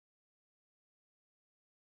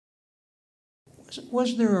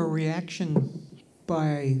Was there a reaction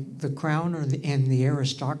by the Crown and the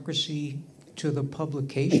aristocracy to the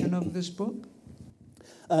publication of this book?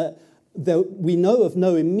 Though we know of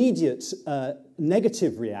no immediate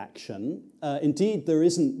negative reaction. Indeed, there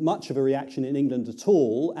isn't much of a reaction in England at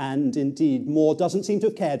all, and indeed More doesn't seem to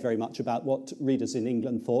have cared very much about what readers in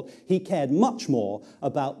England thought. He cared much more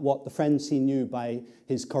about what the friends he knew by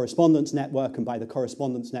his correspondence network and by the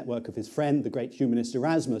correspondence network of his friend, the great humanist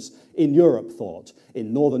Erasmus, in Europe thought,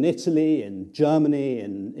 in northern Italy, in Germany,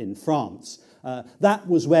 in France. That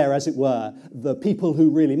was where, as it were, the people who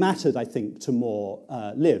really mattered, I think, to More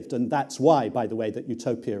lived. And that's why, by the way, that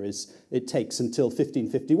Utopia it takes until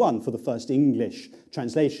 1551 for the first English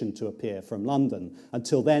translation to appear from London.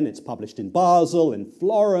 Until then, it's published in Basel, in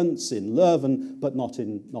Florence, in Leuven, but not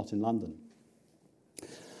in London.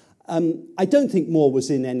 I don't think More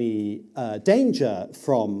was in any danger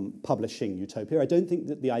from publishing Utopia. I don't think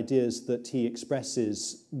that the ideas that he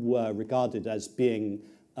expresses were regarded as being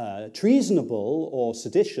treasonable or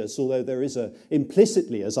seditious, although there is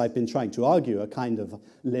implicitly, as I've been trying to argue, a kind of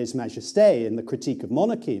lèse-majesté in the critique of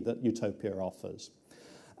monarchy that Utopia offers.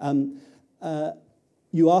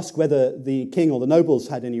 You ask whether the king or the nobles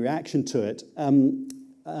had any reaction to it.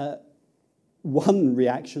 One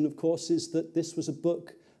reaction, of course, is that this was a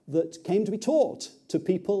book that came to be taught to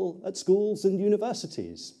people at schools and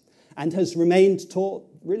universities and has remained taught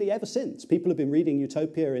really ever since. People have been reading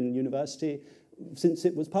Utopia in university since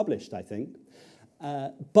it was published, I think.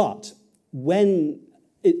 But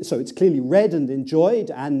so it's clearly read and enjoyed,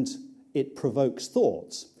 and it provokes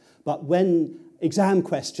thoughts. But when exam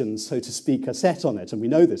questions, so to speak, are set on it, and we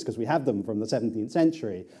know this because we have them from the 17th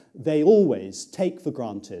century, they always take for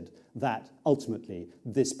granted that ultimately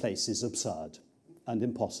this place is absurd and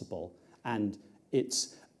impossible, and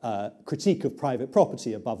its critique of private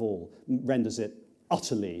property, above all, renders it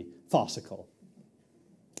utterly farcical.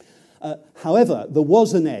 However, there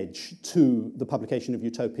was an edge to the publication of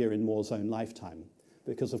Utopia in More's own lifetime,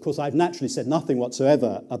 because, of course, I've naturally said nothing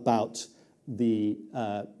whatsoever about the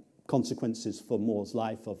consequences for More's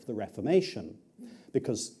life of the Reformation,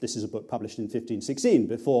 because this is a book published in 1516,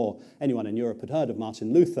 before anyone in Europe had heard of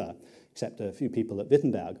Martin Luther, except a few people at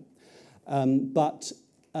Wittenberg. But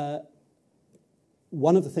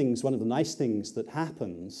one of the nice things that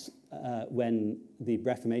happens when the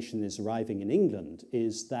Reformation is arriving in England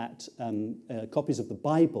is that copies of the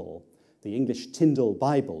Bible, the English Tyndale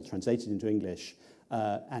Bible, translated into English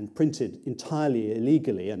and printed entirely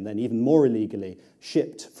illegally, and then even more illegally,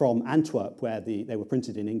 shipped from Antwerp, where they were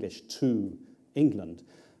printed in English, to England.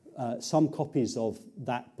 Some copies of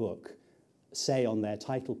that book say on their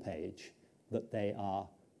title page that they are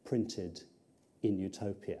printed in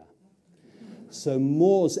Utopia. So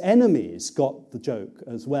More's enemies got the joke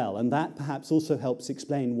as well, and that perhaps also helps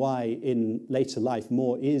explain why in later life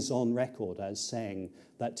More is on record as saying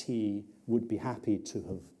that he would be happy to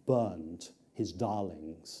have burned his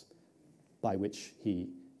darlings, by which he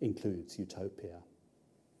includes Utopia.